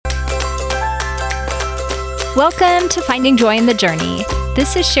Welcome to Finding Joy in the Journey.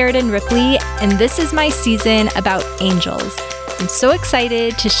 This is Sheridan Ripley, and this is my season about angels. I'm so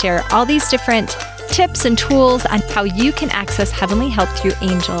excited to share all these different tips and tools on how you can access heavenly help through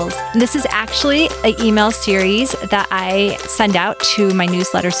angels. And this is actually an email series that I send out to my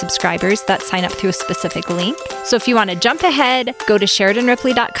newsletter subscribers that sign up through a specific link. So if you want to jump ahead, go to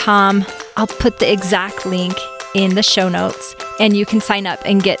SheridanRipley.com. I'll put the exact link in the show notes, and you can sign up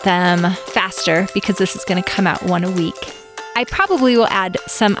and get them faster because this is going to come out one a week. I probably will add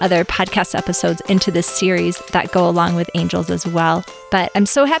some other podcast episodes into this series that go along with angels as well. But I'm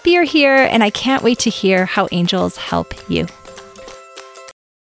so happy you're here, and I can't wait to hear how angels help you.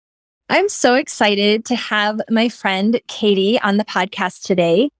 I'm so excited to have my friend Katie on the podcast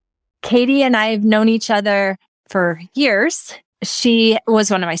today. Katie and I have known each other for years. She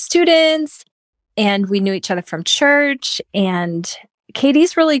was one of my students, and we knew each other from church, and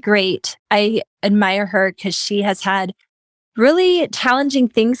Katie's really great. I admire her because she has had really challenging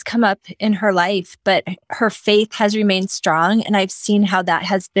things come up in her life, but her faith has remained strong, and I've seen how that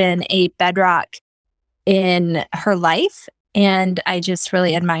has been a bedrock in her life, and I just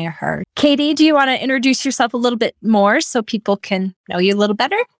really admire her. Katie, do you want to introduce yourself a little bit more so people can know you a little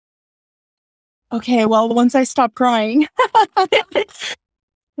better? Okay, well, once I stop crying.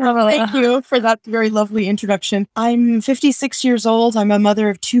 Thank you for that very lovely introduction. I'm 56 years old. I'm a mother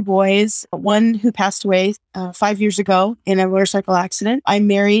of two boys, one who passed away 5 years ago in a motorcycle accident. I'm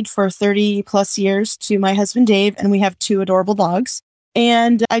married for 30 plus years to my husband, Dave, and we have two adorable dogs.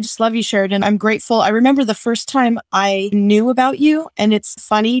 And I just love you, Sheridan. I'm grateful. I remember the first time I knew about you, and it's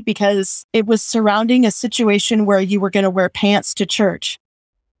funny because it was surrounding a situation where you were going to wear pants to church.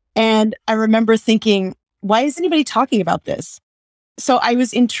 And I remember thinking, why is anybody talking about this? So I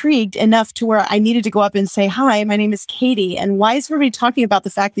was intrigued enough to where I needed to go up and say, hi, my name is Katie. And why is everybody talking about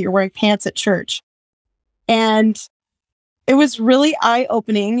the fact that you're wearing pants at church? And it was really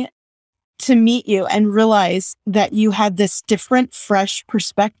eye-opening to meet you and realize that you had this different, fresh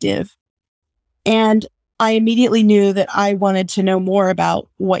perspective. And I immediately knew that I wanted to know more about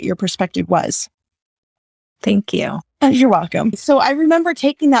what your perspective was. Thank you. You're welcome. So I remember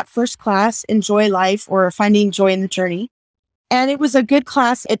taking that first class, Enjoy Life or Finding Joy in the Journey. And it was a good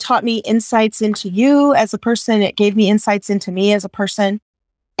class. It taught me insights into you as a person. It gave me insights into me as a person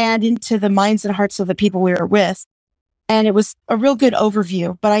and into the minds and hearts of the people we were with. And it was a real good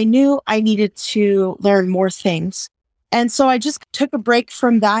overview, but I knew I needed to learn more things. And so I just took a break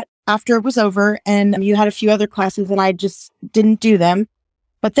from that after it was over, and you had a few other classes and I just didn't do them.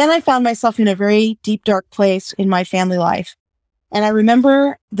 But then I found myself in a very deep, dark place in my family life. And I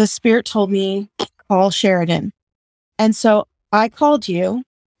remember the Spirit told me, call Sheridan. And so I called you,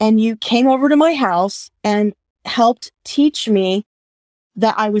 and you came over to my house and helped teach me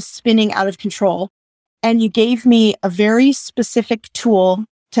that I was spinning out of control. And you gave me a very specific tool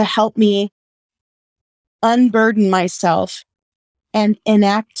to help me unburden myself and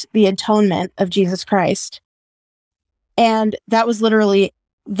enact the atonement of Jesus Christ. And that was literally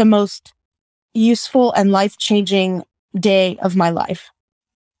the most useful and life-changing day of my life.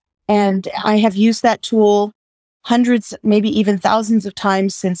 And I have used that tool hundreds, maybe even thousands of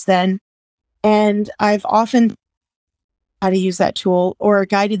times since then. And I've often how to use that tool or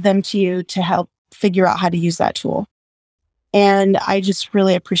guided them to you to help figure out how to use that tool. And I just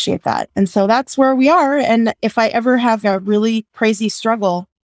really appreciate that. And so that's where we are. And if I ever have a really crazy struggle,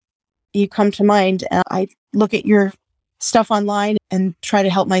 you come to mind, and I look at your stuff online and try to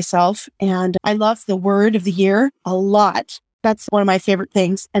help myself. And I love the word of the year a lot. That's one of my favorite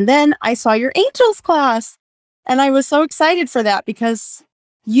things. And then I saw your angels class. And I was so excited for that because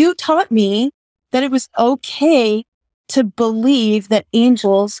you taught me that it was okay to believe that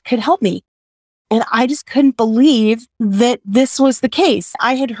angels could help me. And I just couldn't believe that this was the case.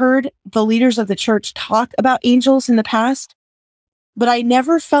 I had heard the leaders of the church talk about angels in the past, but I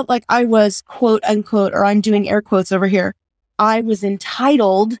never felt like I was, quote unquote, or I'm doing air quotes over here, I was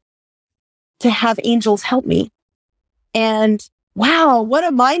entitled to have angels help me. And wow, what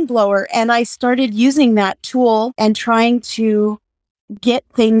a mind blower. And I started using that tool and trying to get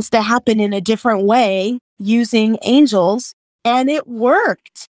things to happen in a different way using angels. And it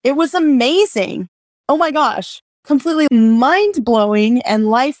worked. It was amazing. Oh my gosh, completely mind blowing and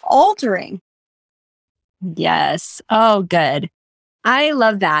life altering. Yes. Oh, good. I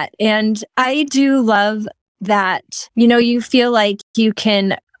love that. And I do love that, you feel like you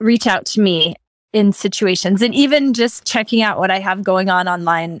can reach out to me in situations, and even just checking out what I have going on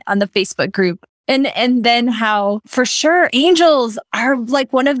online on the Facebook group. And then how for sure angels are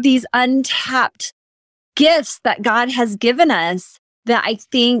like one of these untapped gifts that God has given us that I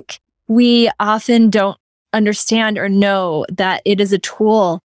think we often don't understand or know that it is a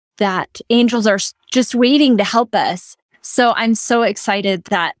tool that angels are just waiting to help us. So I'm so excited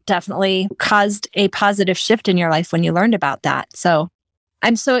that definitely caused a positive shift in your life when you learned about that. So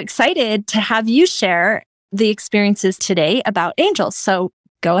I'm so excited to have you share the experiences today about angels. So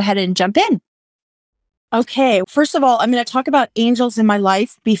go ahead and jump in. Okay. First of all, I'm going to talk about angels in my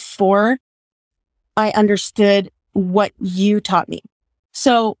life before I understood what you taught me.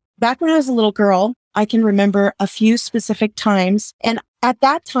 So back when I was a little girl, I can remember a few specific times. And at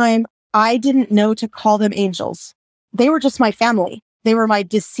that time, I didn't know to call them angels. They were just my family. They were my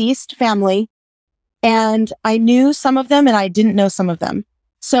deceased family. And I knew some of them and I didn't know some of them.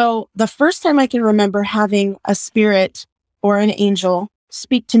 So the first time I can remember having a spirit or an angel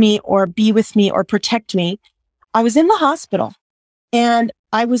speak to me or be with me or protect me, I was in the hospital and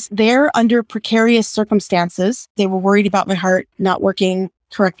I was there under precarious circumstances. They were worried about my heart not working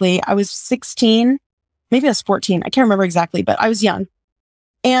correctly. I was 16, maybe I was 14. I can't remember exactly, but I was young.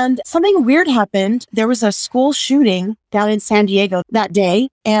 And something weird happened. There was a school shooting down in San Diego that day.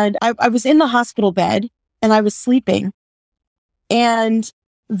 And I was in the hospital bed and I was sleeping. And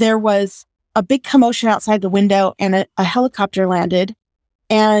there was a big commotion outside the window and a helicopter landed.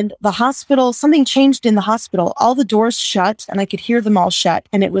 And the hospital, something changed in the hospital. All the doors shut and I could hear them all shut.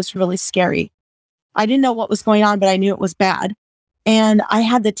 And it was really scary. I didn't know what was going on, but I knew it was bad. And I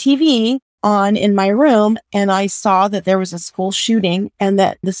had the TV on in my room and I saw that there was a school shooting and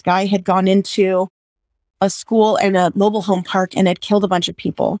that this guy had gone into a school and a mobile home park and had killed a bunch of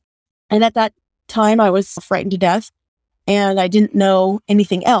people. And at that time I was frightened to death and I didn't know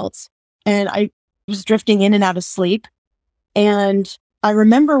anything else. And I was drifting in and out of sleep. And I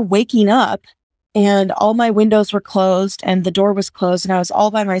remember waking up and all my windows were closed and the door was closed and I was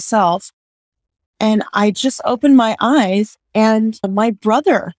all by myself. And I just opened my eyes and my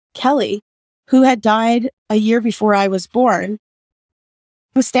brother, Kelly, who had died a year before I was born,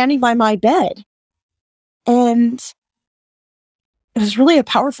 was standing by my bed. And it was really a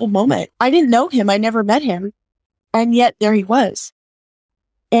powerful moment. I didn't know him. I never met him. And yet there he was.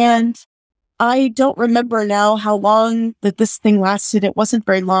 And I don't remember now how long that this thing lasted. It wasn't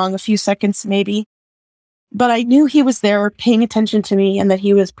very long, a few seconds maybe. But I knew he was there paying attention to me and that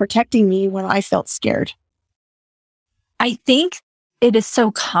he was protecting me when I felt scared. I think it is so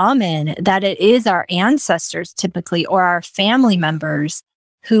common that it is our ancestors typically or our family members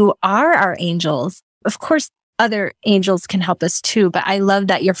who are our angels. Of course, other angels can help us too, but I love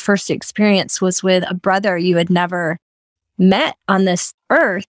that your first experience was with a brother you had never met on this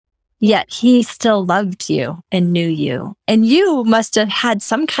earth, yet he still loved you and knew you. And you must have had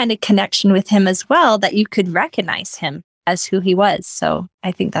some kind of connection with him as well that you could recognize him as who he was. So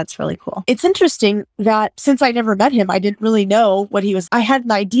I think that's really cool. It's interesting that since I never met him, I didn't really know what he was. I had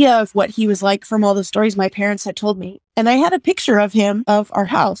an idea of what he was like from all the stories my parents had told me. And I had a picture of him of our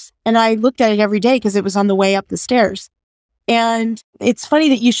house. And I looked at it every day because it was on the way up the stairs. And it's funny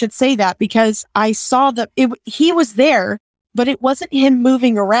that you should say that because I saw that he was there, but it wasn't him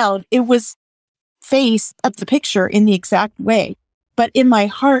moving around. It was face of the picture in the exact way. But in my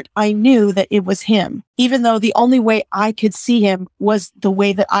heart, I knew that it was him, even though the only way I could see him was the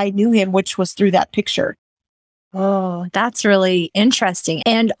way that I knew him, which was through that picture. Oh, that's really interesting.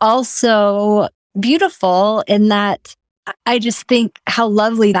 And also beautiful in that I just think how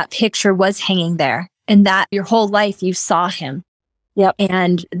lovely that picture was hanging there and that your whole life you saw him. Yep.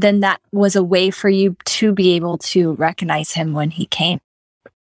 And then that was a way for you to be able to recognize him when he came.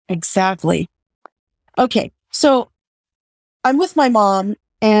 Exactly. Okay. So I'm with my mom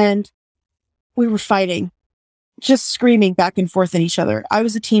and we were fighting, just screaming back and forth at each other. I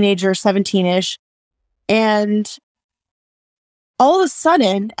was a teenager, 17-ish. And all of a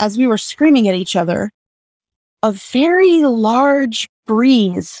sudden, as we were screaming at each other, a very large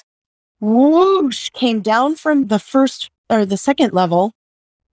breeze whoosh came down from the first or the second level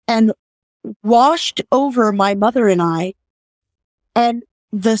and washed over my mother and I. And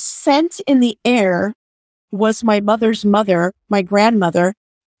the scent in the air was my mother's mother, my grandmother,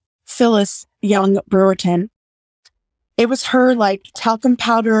 Phyllis Young Brewerton. It was her like talcum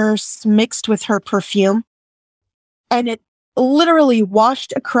powder mixed with her perfume. And it literally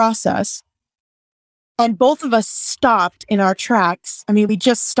washed across us. And both of us stopped in our tracks. I mean, we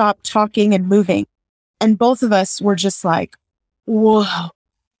just stopped talking and moving. And both of us were just like, whoa,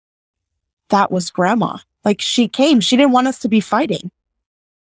 that was grandma. Like she came, she didn't want us to be fighting.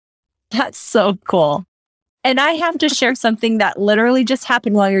 That's so cool. And I have to share something that literally just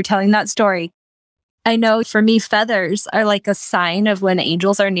happened while you're telling that story. I know for me, feathers are like a sign of when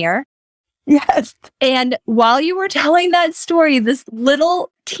angels are near. Yes. And while you were telling that story, this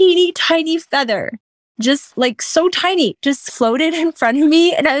little teeny tiny feather just like so tiny, just floated in front of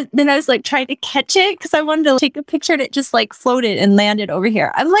me. And then I was like trying to catch it because I wanted to take a picture, and it just like floated and landed over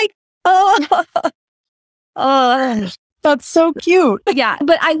here. I'm like, oh, oh, That's so cute. yeah.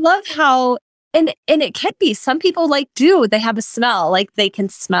 But I love how, and it can be, some people they have a smell, like they can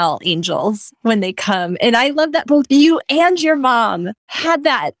smell angels when they come. And I love that both you and your mom had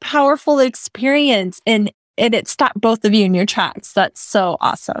that powerful experience, and it stopped both of you in your tracks. That's so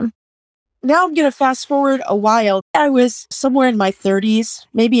awesome. Now I'm going to fast forward a while. I was somewhere in my 30s,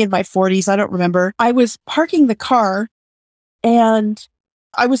 maybe in my 40s. I don't remember. I was parking the car and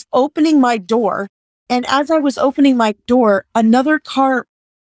I was opening my door. And as I was opening my door, another car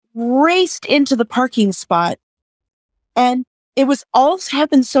raced into the parking spot. And it was all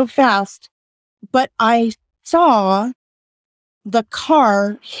happened so fast, but I saw the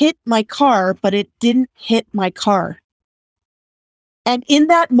car hit my car, but it didn't hit my car. And in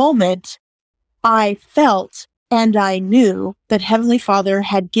that moment, I felt and I knew that Heavenly Father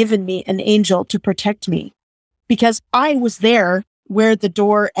had given me an angel to protect me because I was there where the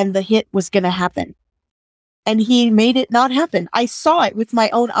door and the hit was going to happen. And he made it not happen. I saw it with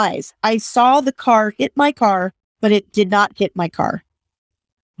my own eyes. I saw the car hit my car, but it did not hit my car.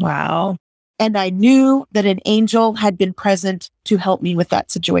 Wow. And I knew that an angel had been present to help me with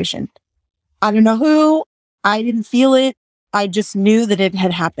that situation. I don't know who. I didn't feel it. I just knew that it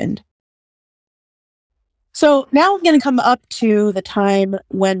had happened. So now I'm going to come up to the time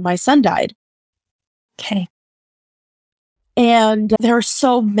when my son died. Okay. And there are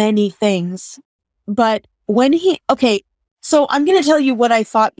so many things, but so I'm going to tell you what I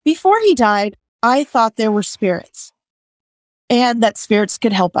thought. Before he died, I thought there were spirits and that spirits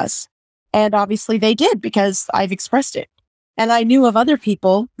could help us. And obviously they did because I've expressed it. And I knew of other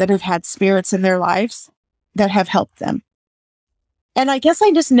people that have had spirits in their lives that have helped them. And I guess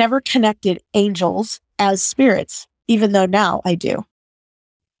I just never connected angels as spirits, even though now I do.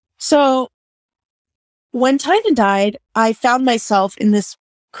 So when Tynan died, I found myself in this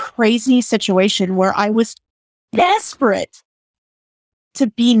crazy situation where I was desperate to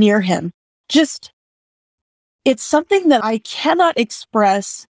be near him. It's something that I cannot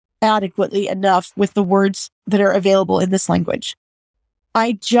express adequately enough with the words that are available in this language.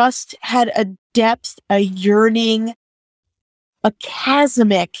 I just had a depth, a yearning, a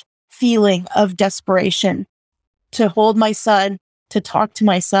chasmic feeling of desperation to hold my son, to talk to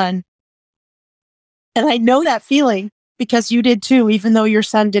my son. And I know that feeling because you did too, even though your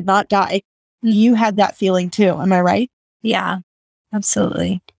son did not die. You had that feeling too. Am I right? Yeah,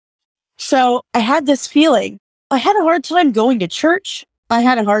 absolutely. So I had this feeling. I had a hard time going to church. I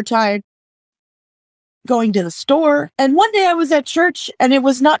had a hard time going to the store. And one day I was at church and it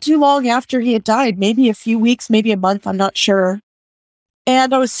was not too long after he had died, maybe a few weeks, maybe a month, I'm not sure.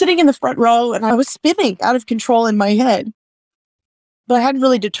 And I was sitting in the front row and I was spinning out of control in my head. But I hadn't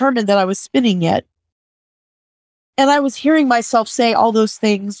really determined that I was spinning yet. And I was hearing myself say all those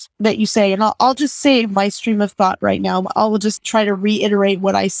things that you say. And I'll just say my stream of thought right now. I will just try to reiterate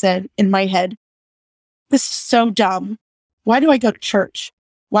what I said in my head. This is so dumb. Why do I go to church?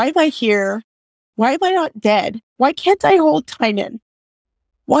 Why am I here? Why am I not dead? Why can't I hold Tynan?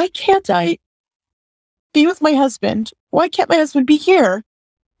 Why can't I be with my husband? Why can't my husband be here?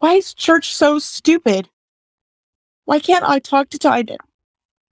 Why is church so stupid? Why can't I talk to Tynan?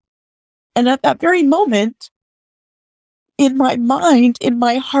 And at that very moment, in my mind, in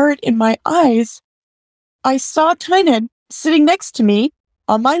my heart, in my eyes, I saw Tynan sitting next to me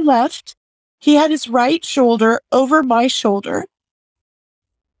on my left. He had his right shoulder over my shoulder.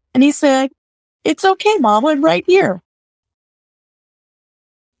 And he said, "It's okay, Mom, I'm right here."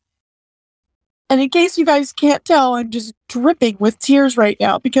 And in case you guys can't tell, I'm just dripping with tears right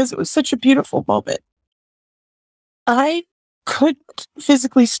now because it was such a beautiful moment. I couldn't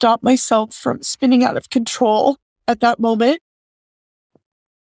physically stop myself from spinning out of control at that moment.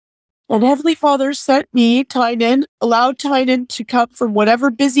 And Heavenly Father sent me, Tynan, allowed Tynan to come from whatever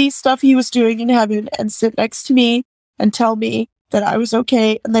busy stuff he was doing in heaven and sit next to me and tell me that I was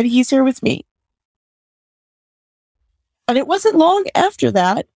okay and that he's here with me. And it wasn't long after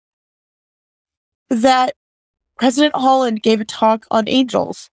that President Holland gave a talk on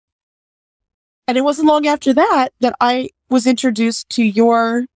angels. And it wasn't long after that I was introduced to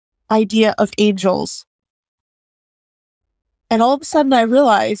your idea of angels. And all of a sudden I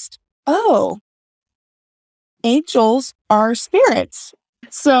realized, oh, angels are spirits.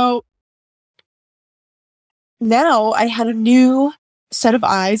 So now I had a new set of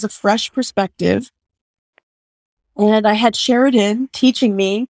eyes, a fresh perspective. And I had Sheridan teaching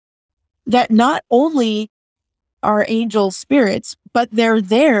me that not only are angels spirits, but they're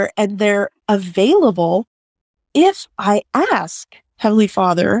there and they're available if I ask Heavenly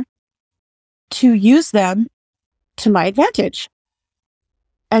Father to use them to my advantage.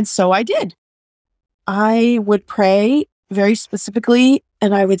 And so I did. I would pray very specifically,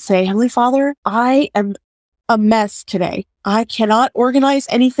 and I would say, Heavenly Father, I am a mess today. I cannot organize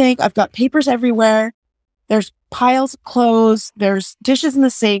anything. I've got papers everywhere. There's piles of clothes. There's dishes in the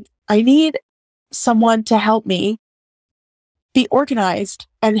sink. I need someone to help me be organized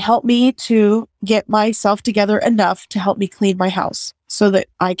and help me to get myself together enough to help me clean my house so that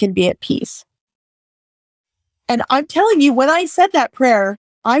I can be at peace. And I'm telling you, when I said that prayer,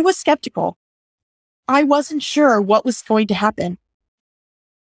 I was skeptical. I wasn't sure what was going to happen.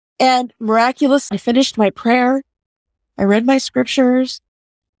 And miraculous, I finished my prayer. I read my scriptures,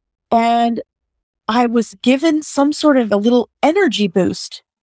 and I was given some sort of a little energy boost,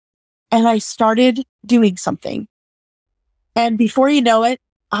 and I started doing something. And before you know it,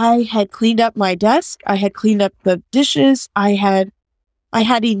 I had cleaned up my desk. I had cleaned up the dishes. I had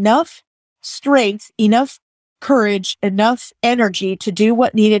enough strength, enough courage, enough energy to do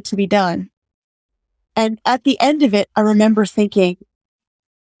what needed to be done. And at the end of it, I remember thinking,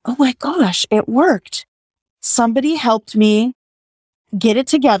 oh my gosh, it worked. Somebody helped me get it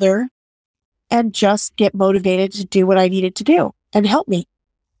together and just get motivated to do what I needed to do and help me.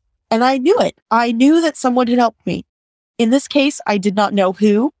 And I knew it. I knew that someone had helped me. In this case, I did not know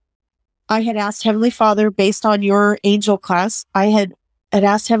who. I had asked Heavenly Father, based on your angel class, I had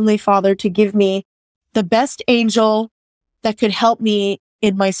asked Heavenly Father to give me the best angel that could help me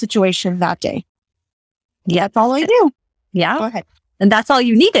in my situation that day. Yeah, that's all I knew. Yeah. Go ahead. And that's all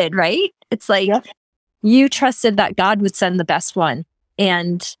you needed, right? It's like you trusted that God would send the best one.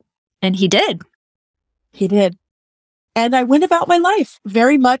 And he did. He did. And I went about my life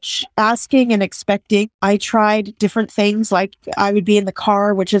very much asking and expecting. I tried different things, like I would be in the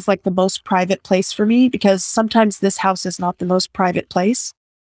car, which is like the most private place for me, because sometimes this house is not the most private place.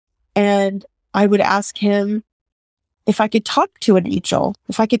 And I would ask him if I could talk to an angel,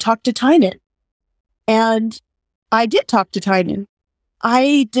 if I could talk to Tynan. And I did talk to Tynan.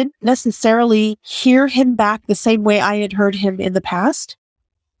 I didn't necessarily hear him back the same way I had heard him in the past,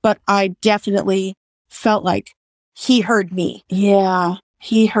 but I definitely felt like he heard me. Yeah,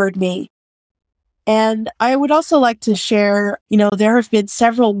 he heard me. And I would also like to share, there have been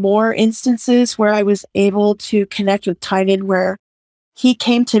several more instances where I was able to connect with Tynan, where he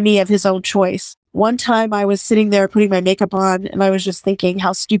came to me of his own choice. One time I was sitting there putting my makeup on, and I was just thinking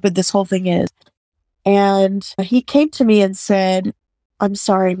how stupid this whole thing is. And he came to me and said, I'm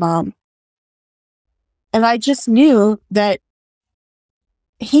sorry, Mom. And I just knew that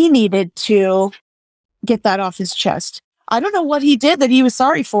he needed to get that off his chest. I don't know what he did that he was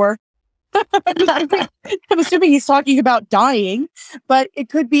sorry for. I'm assuming he's talking about dying, but it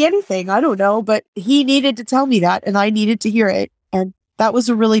could be anything. I don't know, but he needed to tell me that, and I needed to hear it. And that was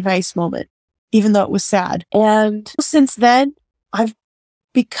a really nice moment, even though it was sad. And since then, I've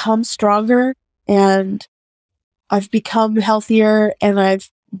become stronger, and I've become healthier, and I've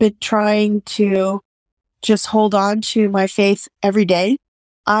been trying to just hold on to my faith every day.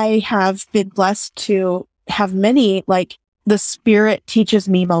 I have been blessed to have many, like, the spirit teaches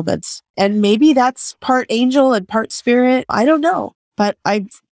me moments. And maybe that's part angel and part spirit. I don't know. But I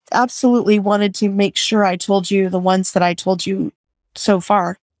absolutely wanted to make sure I told you the ones that I told you so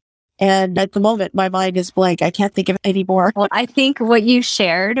far. And at the moment, my mind is blank. I can't think of any more. Well, I think what you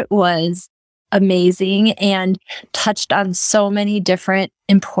shared was amazing and touched on so many different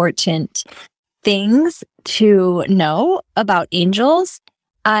important things to know about angels.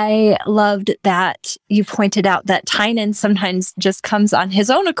 I loved that you pointed out that Tynan sometimes just comes on his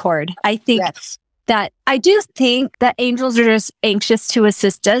own accord. I think that I do think that angels are just anxious to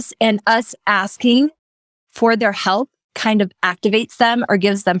assist us, and us asking for their help kind of activates them or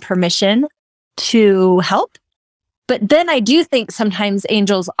gives them permission to help. But then I do think sometimes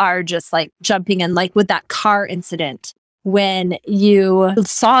angels are just like jumping in, like with that car incident, when you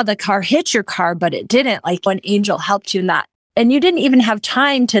saw the car hit your car, but it didn't, like when angel helped you in that. And you didn't even have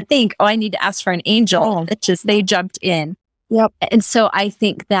time to think, I need to ask for an angel. Oh. It just, they jumped in. Yep. And so I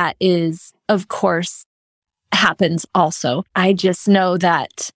think that is, of course, happens also. I just know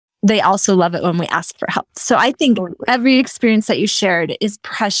that they also love it when we ask for help. So I think every experience that you shared is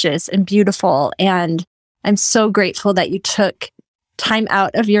precious and beautiful. And I'm so grateful that you took time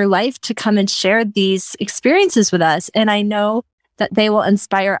out of your life to come and share these experiences with us. And I know that they will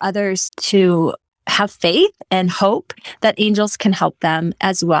inspire others to have faith and hope that angels can help them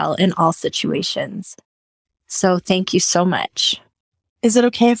as well in all situations. So thank you so much. Is it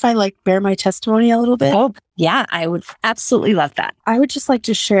okay if I bear my testimony a little bit? Oh, yeah, I would absolutely love that. I would just like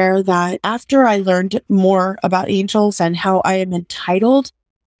to share that after I learned more about angels and how I am entitled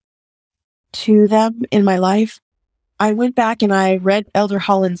to them in my life, I went back and I read Elder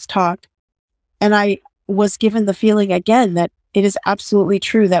Holland's talk, and I was given the feeling again that it is absolutely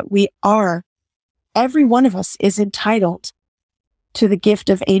true that every one of us is entitled to the gift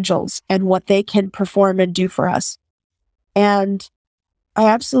of angels and what they can perform and do for us. And I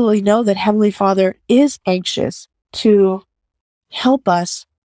absolutely know that Heavenly Father is anxious to help us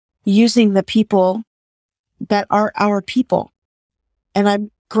using the people that are our people. And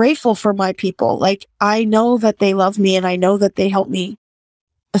I'm grateful for my people. I know that they love me and I know that they help me,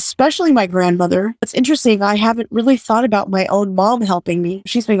 especially my grandmother. It's interesting. I haven't really thought about my own mom helping me.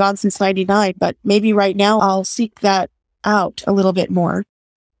 She's been gone since 99, but maybe right now I'll seek that out a little bit more.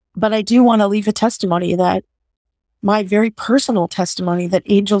 But I do want to leave a testimony, that my very personal testimony, that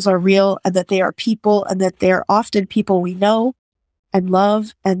angels are real and that they are people and that they are often people we know and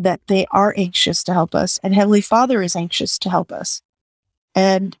love, and that they are anxious to help us. And Heavenly Father is anxious to help us.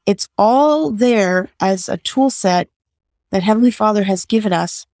 And it's all there as a tool set that Heavenly Father has given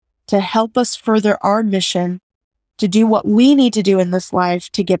us to help us further our mission, to do what we need to do in this life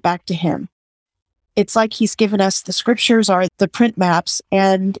to get back to Him. It's like He's given us, the scriptures are the print maps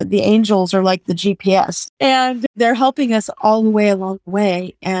and the angels are like the GPS, and they're helping us all the way along the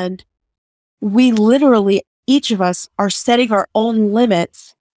way. And we literally, each of us, are setting our own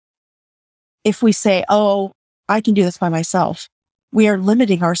limits. If we say, oh, I can do this by myself, we are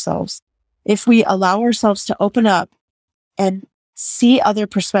limiting ourselves. If we allow ourselves to open up and see other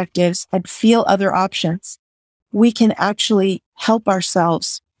perspectives and feel other options, we can actually help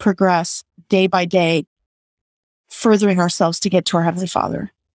ourselves progress day by day, furthering ourselves to get to our Heavenly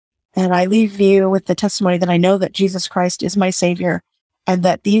Father. And I leave you with the testimony that I know that Jesus Christ is my Savior, and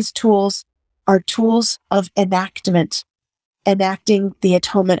that these tools are tools of enactment, enacting the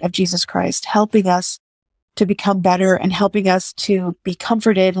atonement of Jesus Christ, helping us to become better and helping us to be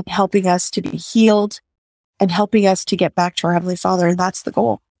comforted and helping us to be healed and helping us to get back to our Heavenly Father. And that's the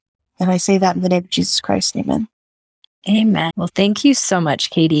goal. And I say that in the name of Jesus Christ. Amen. Amen. Well, thank you so much,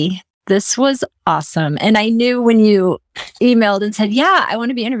 Katie. This was awesome. And I knew when you emailed and said, yeah, I want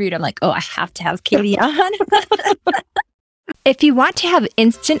to be interviewed, I'm like, oh, I have to have Katie on. If you want to have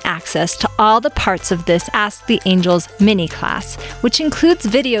instant access to all the parts of this Ask the Angels mini class, which includes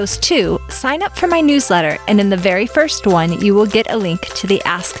videos too, sign up for my newsletter, and in the very first one, you will get a link to the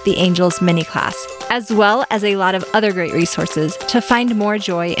Ask the Angels mini class, as well as a lot of other great resources to find more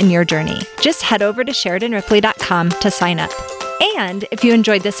joy in your journey. Just head over to SheridanRipley.com to sign up. And if you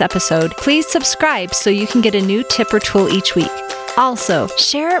enjoyed this episode, please subscribe so you can get a new tip or tool each week. Also,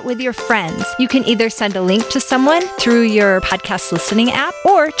 share it with your friends. You can either send a link to someone through your podcast listening app,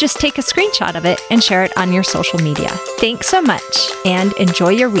 or just take a screenshot of it and share it on your social media. Thanks so much, and enjoy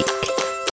your week.